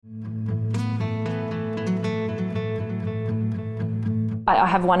I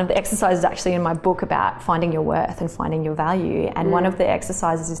have one of the exercises actually in my book about finding your worth and finding your value. And one of the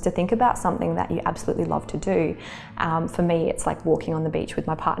exercises is to think about something that you absolutely love to do. For me, it's like walking on the beach with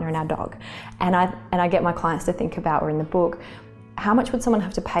my partner and our dog. And I get my clients to think about, or in the book, how much would someone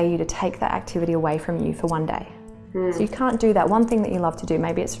have to pay you to take that activity away from you for one day? So you can't do that one thing that you love to do.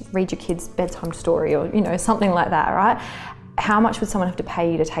 Maybe it's read your kids' bedtime story or, something like that, right? How much would someone have to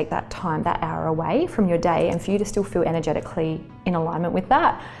pay you to take that time, that hour away from your day, and for you to still feel energetically in alignment with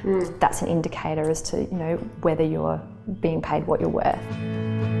that? That's an indicator as to, whether you're being paid what you're worth.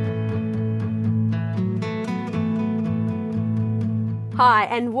 Hi,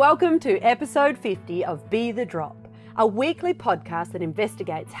 and welcome to episode 50 of Be The Drop, a weekly podcast that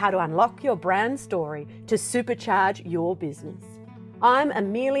investigates how to unlock your brand story to supercharge your business. I'm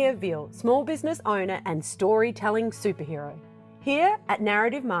Amelia Veal, small business owner and storytelling superhero. Here at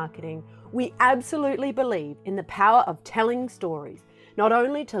Narrative Marketing, we absolutely believe in the power of telling stories, not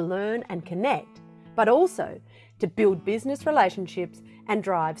only to learn and connect, but also to build business relationships and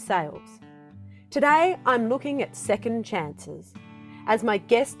drive sales. Today, I'm looking at second chances. As my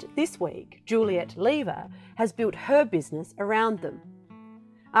guest this week, Juliet Lever, has built her business around them.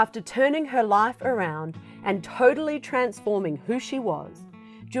 After turning her life around and totally transforming who she was,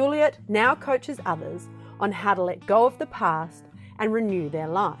 Juliet now coaches others on how to let go of the past and renew their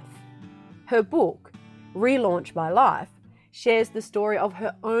life. Her book, Relaunch My Life, shares the story of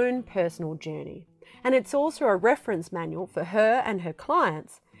her own personal journey, and it's also a reference manual for her and her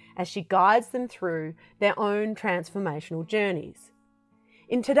clients as she guides them through their own transformational journeys.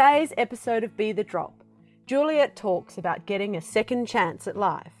 In today's episode of Be The Drop, Juliet talks about getting a second chance at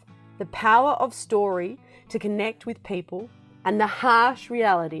life, the power of story to connect with people, and the harsh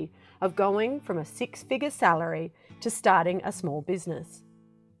reality of going from a six-figure salary to starting a small business.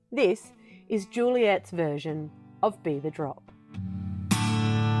 This is Juliet's version of Be The Drop.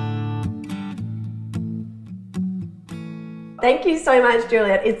 Thank you so much,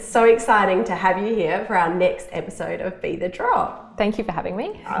 Juliet. It's so exciting to have you here for our next episode of Be The Drop. Thank you for having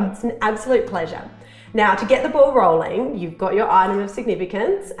me. It's an absolute pleasure. Now, to get the ball rolling, you've got your item of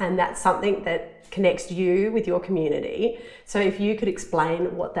significance, and that's something that connects you with your community. So if you could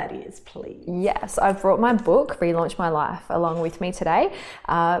explain what that is, please. Yes, I've brought my book, Relaunch My Life, along with me today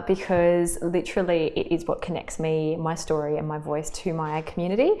because literally it is what connects me, my story and my voice to my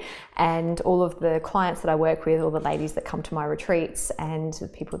community, and all of the clients that I work with, all the ladies that come to my retreats and the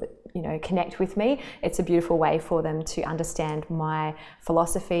people that connect with me. It's a beautiful way for them to understand my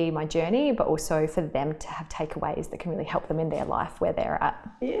philosophy, my journey, but also for them to have takeaways that can really help them in their life where they're at.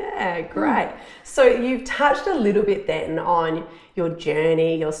 Yeah, great. So you've touched a little bit then on your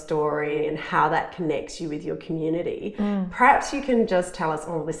journey, your story, and how that connects you with your community. Perhaps you can just tell us,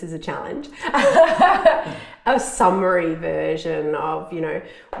 this is a challenge, a summary version of,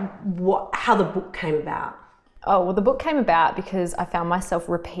 how the book came about. Oh, well, the book came about because I found myself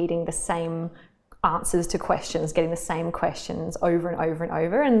repeating the same answers to questions, getting the same questions over and over and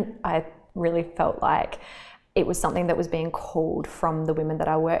over. And I really felt like it was something that was being called from the women that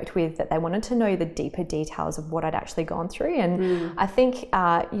I worked with, that they wanted to know the deeper details of what I'd actually gone through. And I think,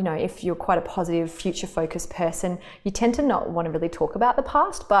 if you're quite a positive, future-focused person, you tend to not want to really talk about the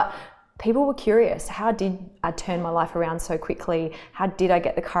past, but people were curious. How did I turn my life around so quickly? How did I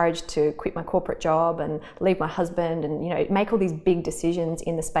get the courage to quit my corporate job and leave my husband and, make all these big decisions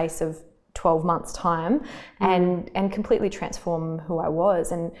in the space of 12 months time and completely transform who I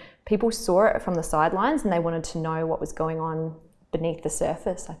was? And people saw it from the sidelines and they wanted to know what was going on beneath the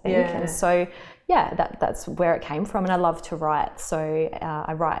surface, I think. And so, that's where it came from. And I love to write. So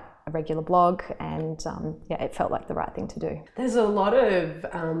I write a regular blog and it felt like the right thing to do. There's a lot of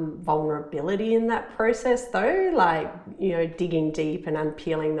vulnerability in that process though, like, digging deep and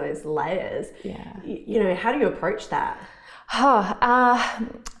unpeeling those layers. Yeah. How do you approach that?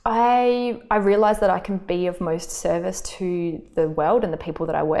 I realize that I can be of most service to the world and the people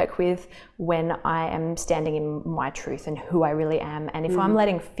that I work with when I am standing in my truth and who I really am. And if I'm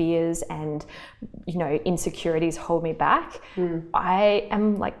letting fears and, insecurities hold me back, I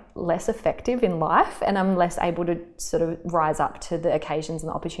am less effective in life and I'm less able to sort of rise up to the occasions and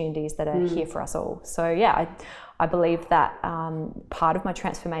the opportunities that are here for us all. So I believe that part of my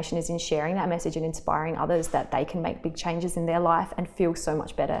transformation is in sharing that message and inspiring others that they can make big changes in their life and feel so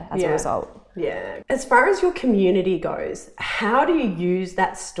much better as a result. Yeah. As far as your community goes, how do you use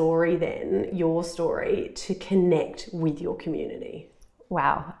that story then, your story, to connect with your community?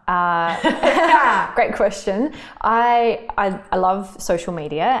 Wow. Great question. I love social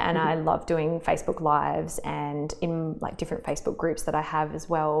media, and I love doing Facebook Lives, and in like different Facebook groups that I have as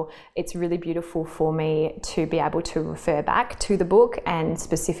well. It's really beautiful for me to be able to refer back to the book, and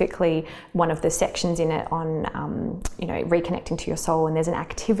specifically one of the sections in it on, reconnecting to your soul. And there's an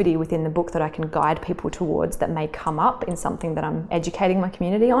activity within the book that I can guide people towards that may come up in something that I'm educating my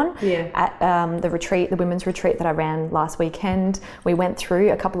community on. Yeah. At the women's retreat that I ran last weekend, we went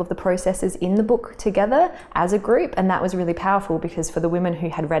through a couple of the processes in the book together as a group, and that was really powerful because for the women who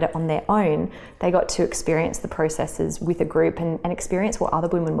had read it on their own, they got to experience the processes with a group and experience what other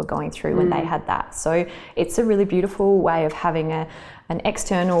women were going through when they had that. So it's a really beautiful way of having an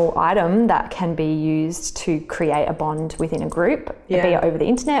external item that can be used to create a bond within a group, be it over the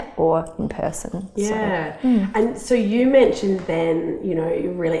internet or in person. Yeah. And so you mentioned then,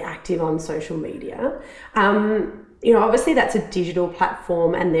 you're really active on social media. Obviously that's a digital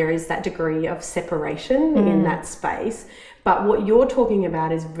platform and there is that degree of separation in that space. But what you're talking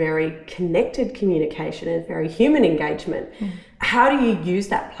about is very connected communication and very human engagement. How do you use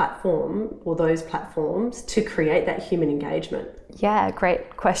that platform or those platforms to create that human engagement? Yeah,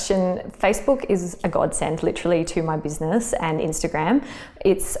 great question. Facebook is a godsend literally to my business, and Instagram.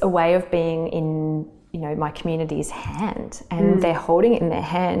 It's a way of being in my community's hand, and they're holding it in their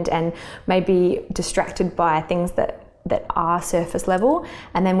hand and maybe distracted by things that are surface level,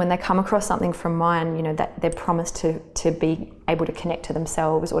 and then when they come across something from mine, that they're promised to be able to connect to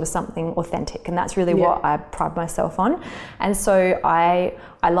themselves or to something authentic, and that's really what I pride myself on. And so I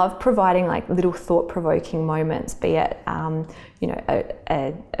love providing like little thought-provoking moments, be it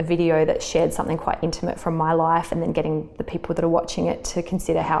a video that shared something quite intimate from my life, and then getting the people that are watching it to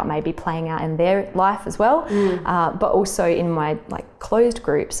consider how it may be playing out in their life as well, but also in my like closed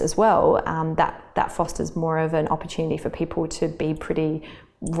groups as well. That fosters more of an opportunity for people to be pretty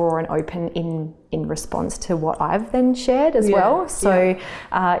raw and open in response to what I've then shared as well. So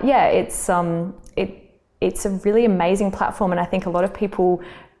it's a really amazing platform, and I think a lot of people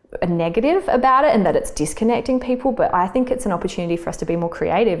are negative about it and that it's disconnecting people, but I think it's an opportunity for us to be more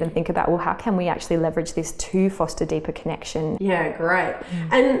creative and think about, well, how can we actually leverage this to foster deeper connection? Yeah, great.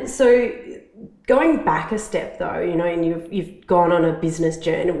 And so going back a step though, and you've gone on a business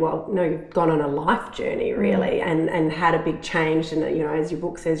journey, you've gone on a life journey really, and had a big change, and as your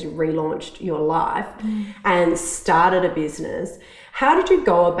book says, you relaunched your life and started a business. How did you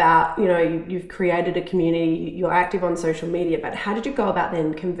go about, you've created a community, you're active on social media, but how did you go about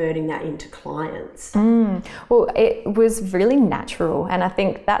then converting that into clients? Well, it was really natural, and I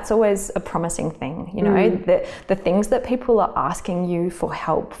think that's always a promising thing, the things that people are asking you for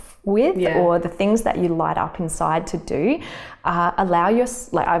help with, or the things that you light up inside to do,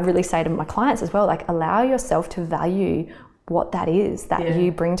 I really say to my clients as well, allow yourself to value what that is that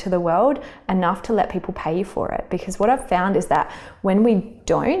you bring to the world enough to let people pay you for it. Because what I've found is that when we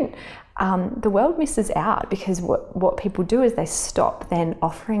don't, the world misses out, because what people do is they stop then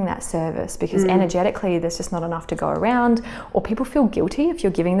offering that service, because energetically there's just not enough to go around, or people feel guilty if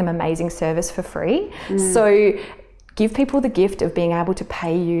you're giving them amazing service for free. So give people the gift of being able to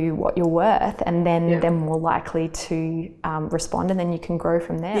pay you what you're worth, and then they're more likely to respond, and then you can grow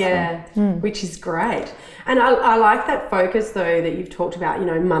from there. Which is great. And I like that focus though that you've talked about,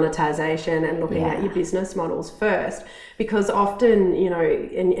 monetization and looking at your business models first, because often,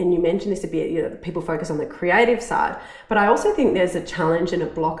 and you mentioned this a bit, people focus on the creative side, but I also think there's a challenge and a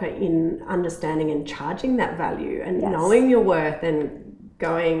blocker in understanding and charging that value and knowing your worth and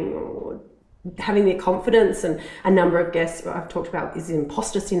having the confidence. And a number of guests I've talked about is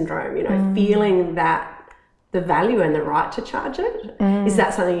imposter syndrome, feeling that the value and the right to charge it. Is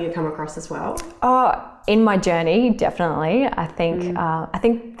that something you come across as well? In my journey, definitely. I think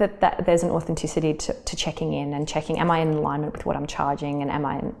that there's an authenticity to checking in and checking, am I in alignment with what I'm charging, and am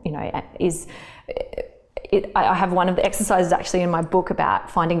I, I have one of the exercises actually in my book about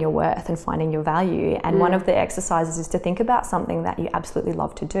finding your worth and finding your value, and one of the exercises is to think about something that you absolutely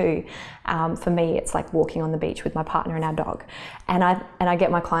love to do. For me, it's like walking on the beach with my partner and our dog, and I get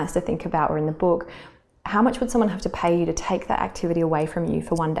my clients to think about, or in the book, how much would someone have to pay you to take that activity away from you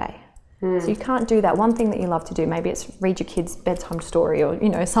for one day? So you can't do that one thing that you love to do. Maybe it's read your kids' bedtime story,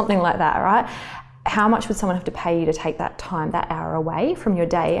 or something like that, right? How much would someone have to pay you to take that time, that hour away from your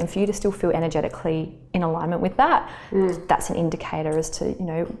day, and for you to still feel energetically in alignment with that? That's an indicator as to,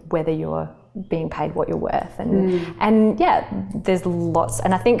 whether you're being paid what you're worth. And there's lots.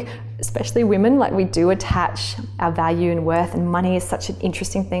 And I think especially women, we do attach our value and worth, and money is such an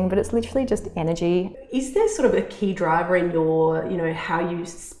interesting thing, but it's literally just energy. Is there sort of a key driver in your, how you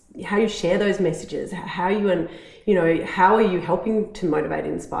you share those messages, how are you helping to motivate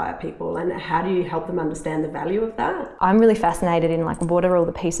and inspire people, and how do you help them understand the value of that? I'm really fascinated in what are all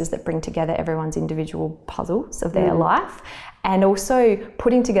the pieces that bring together everyone's individual puzzles of their life, and also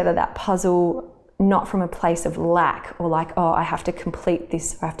putting together that puzzle not from a place of lack or I have to complete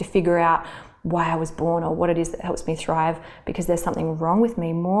this, or I have to figure out why I was born or what it is that helps me thrive because there's something wrong with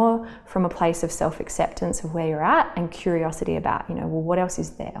me, more from a place of self-acceptance of where you're at and curiosity about, what else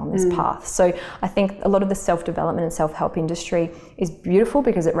is there on this path. So I think a lot of the self-development and self-help industry is beautiful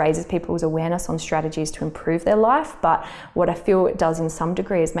because it raises people's awareness on strategies to improve their life, but what I feel it does in some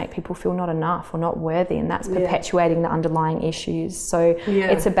degree is make people feel not enough or not worthy, and that's perpetuating the underlying issues. So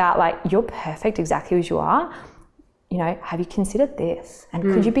it's about you're perfect exactly as you are. Have you considered this? And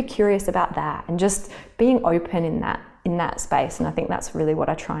could you be curious about that? And just being open in that space. And I think that's really what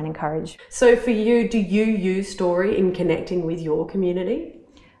I try and encourage. So for you, do you use story in connecting with your community?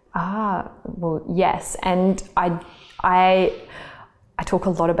 Well, yes. And I talk a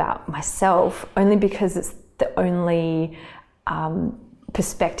lot about myself only because it's the only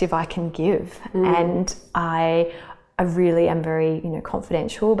perspective I can give. And I really am very,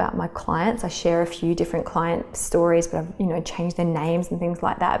 confidential about my clients. I share a few different client stories, but I've, changed their names and things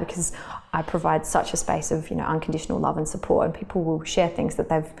like that because I provide such a space of, unconditional love and support, and people will share things that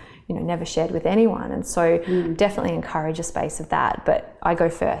they've, never shared with anyone. And so definitely encourage a space of that. But I go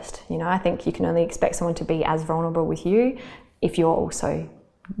first. I think you can only expect someone to be as vulnerable with you if you're also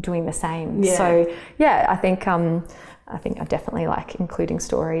doing the same. Yeah. So I think I definitely like including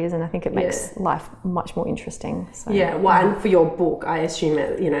stories, and I think it makes life much more interesting. So, and for your book, I assume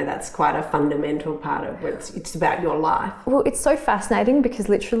that's quite a fundamental part of it's about your life. Well, it's so fascinating because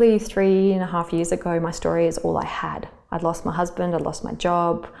literally 3.5 years ago, my story is all I had. I'd lost my husband, I'd lost my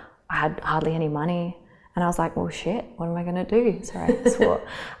job, I had hardly any money. And I was like, well, shit, what am I going to do? Sorry, I swore.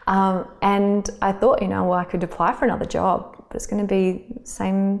 And I thought, I could apply for another job, but it's going to be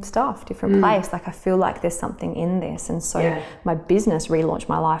same stuff, different place. I feel like there's something in this. And so my business, Relaunch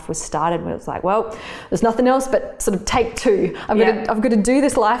My Life, was started where it's like, well, there's nothing else but sort of take two. I've got to do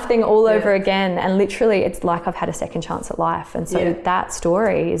this life thing all over again. And literally it's like I've had a second chance at life. And so that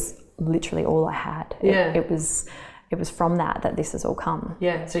story is literally all I had. It was from that this has all come.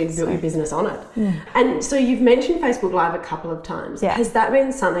 Yeah, so you've built your business on it. And so you've mentioned Facebook Live a couple of times. Yeah. Has that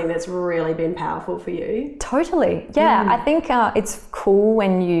been something that's really been powerful for you? Totally. Yeah, I think it's cool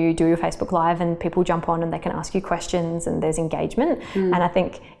when you do your Facebook Live and people jump on and they can ask you questions and there's engagement. And I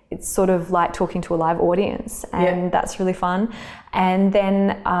think it's sort of like talking to a live audience, and that's really fun. And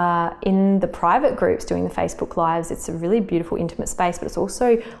then in the private groups doing the Facebook Lives, it's a really beautiful, intimate space, but it's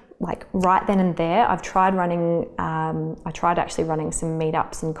also like right then and there. I tried actually running some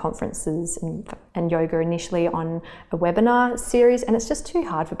meetups and conferences and yoga initially on a webinar series, and it's just too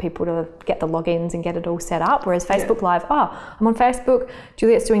hard for people to get the logins and get it all set up. Whereas Facebook Live, I'm on Facebook,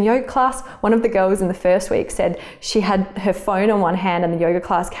 Juliet's doing yoga class. One of the girls in the first week said she had her phone on one hand and the yoga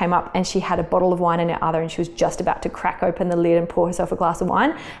class came up and she had a bottle of wine in her other, and she was just about to crack open the lid and pour herself a glass of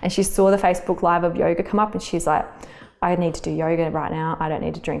wine, and she saw the Facebook Live of yoga come up and she's like, I need to do yoga right now. I don't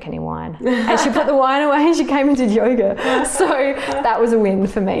need to drink any wine. And she put the wine away and she came and did yoga. So that was a win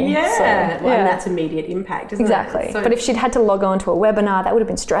for me. Yeah, so, and that's immediate impact, isn't it? Exactly. So, but if she'd had to log on to a webinar, that would have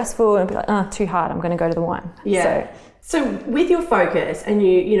been stressful and be like, too hard. I'm going to go to the wine. Yeah. So with your focus, and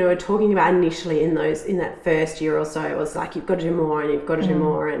you were talking about initially in that first year or so, it was like you've got to do more and you've got to do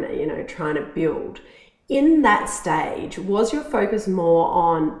more, and trying to build. In that stage, was your focus more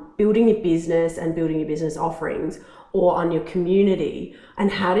on building your business and building your business offerings, or on your community? And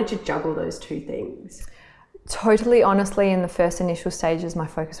how did you juggle those two things? Totally honestly, in the first initial stages, my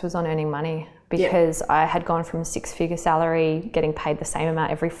focus was on earning money because I had gone from a 6-figure salary, getting paid the same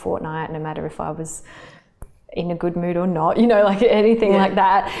amount every fortnight, no matter if I was in a good mood or not, like anything like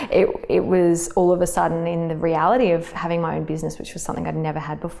that. It was all of a sudden in the reality of having my own business, which was something I'd never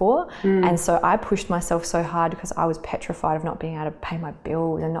had before. And so I pushed myself so hard because I was petrified of not being able to pay my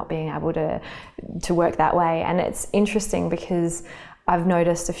bills and not being able to work that way. And it's interesting because I've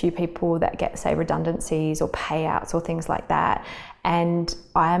noticed a few people that get, say, redundancies or payouts or things like that. And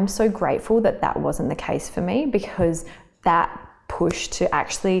I am so grateful that wasn't the case for me, because that push to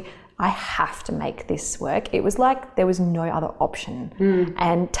actually, I have to make this work. It was like there was no other option.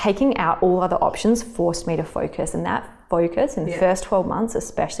 And taking out all other options forced me to focus. And that focus in the first 12 months,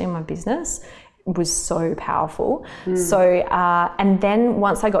 especially in my business, was so powerful. So, and then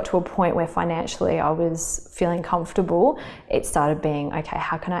once I got to a point where financially I was feeling comfortable, it started being, okay,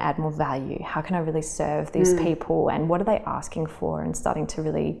 how can I add more value? How can I really serve these people? And what are they asking for? And starting to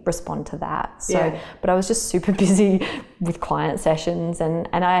really respond to that. So, but I was just super busy with client sessions, and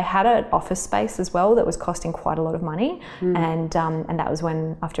I had an office space as well that was costing quite a lot of money. And that was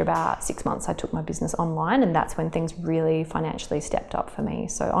when, after about 6 months, I took my business online, and that's when things really financially stepped up for me.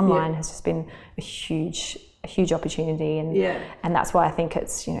 So online has just been a huge opportunity, and that's why I think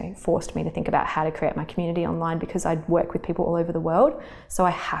it's, you know, forced me to think about how to create my community online, because I work with people all over the world, so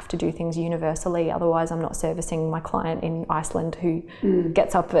I have to do things universally, otherwise I'm not servicing my client in Iceland who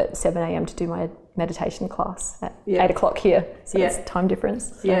gets up at 7 a.m. to do my meditation class at 8 o'clock here, so it's time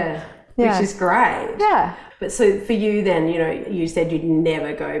difference. So. Which is great. Yeah. But so for you then, you know, you said you'd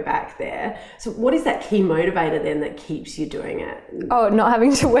never go back there. So what is that key motivator then that keeps you doing it? Oh, not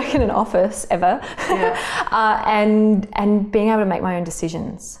having to work in an office ever. Yeah. And being able to make my own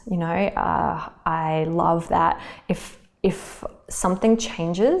decisions. You know, I love that if something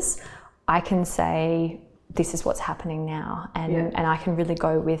changes, I can say, this is what's happening now, and I can really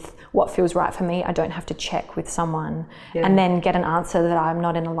go with what feels right for me. I don't have to check with someone and then get an answer that I'm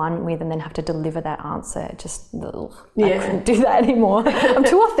not in alignment with, and then have to deliver that answer. I couldn't do that anymore. I'm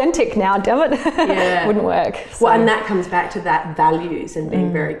too authentic now, damn it. It wouldn't work. So. Well, and that comes back to that values and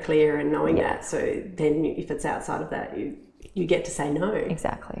being very clear and knowing that. So then if it's outside of that, you get to say no.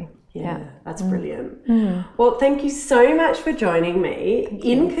 Exactly. Yeah, that's brilliant. Well, thank you so much for joining me.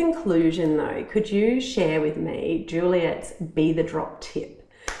 In conclusion though, could you share with me Juliet's Be The Drop tip?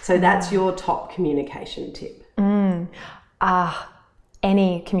 So that's your top communication tip.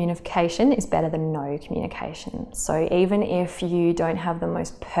 Any communication is better than no communication. So even if you don't have the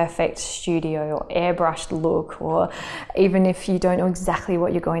most perfect studio or airbrushed look, or even if you don't know exactly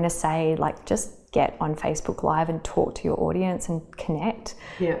what you're going to say, like, just get on Facebook Live and talk to your audience and connect.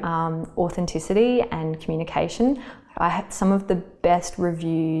 Authenticity and communication. I had some of the best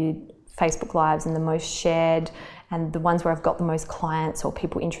reviewed Facebook Lives and the most shared, and the ones where I've got the most clients or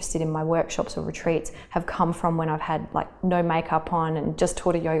people interested in my workshops or retreats have come from when I've had like no makeup on and just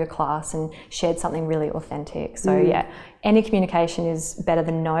taught a yoga class and shared something really authentic. So any communication is better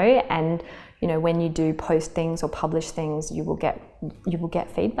than no. And you know, when you do post things or publish things, you will get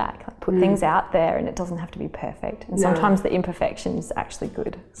feedback. Like, put things out there, and it doesn't have to be perfect. And sometimes the imperfection is actually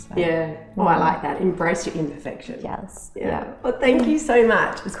good. So, oh, I like that. Embrace your imperfection. Yes. Well, thank you so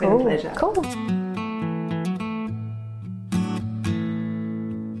much. It's been a pleasure. Cool.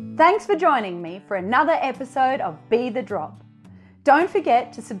 Thanks for joining me for another episode of Be The Drop. Don't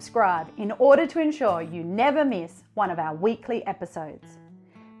forget to subscribe in order to ensure you never miss one of our weekly episodes.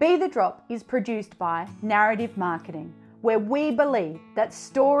 Be The Drop is produced by Narrative Marketing, where we believe that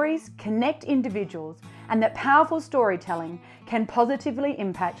stories connect individuals and that powerful storytelling can positively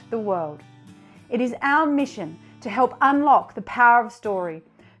impact the world. It is our mission to help unlock the power of story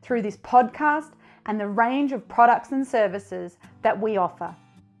through this podcast and the range of products and services that we offer.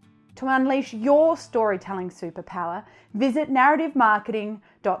 To unleash your storytelling superpower, visit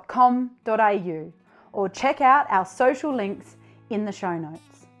narrativemarketing.com.au or check out our social links in the show notes.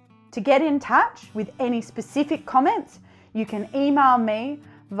 To get in touch with any specific comments, you can email me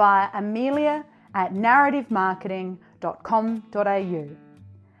via amelia@narrativemarketing.com.au.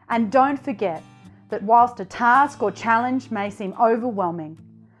 And don't forget that whilst a task or challenge may seem overwhelming,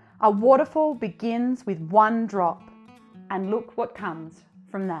 a waterfall begins with one drop, and look what comes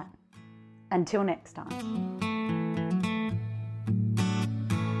from that. Until next time.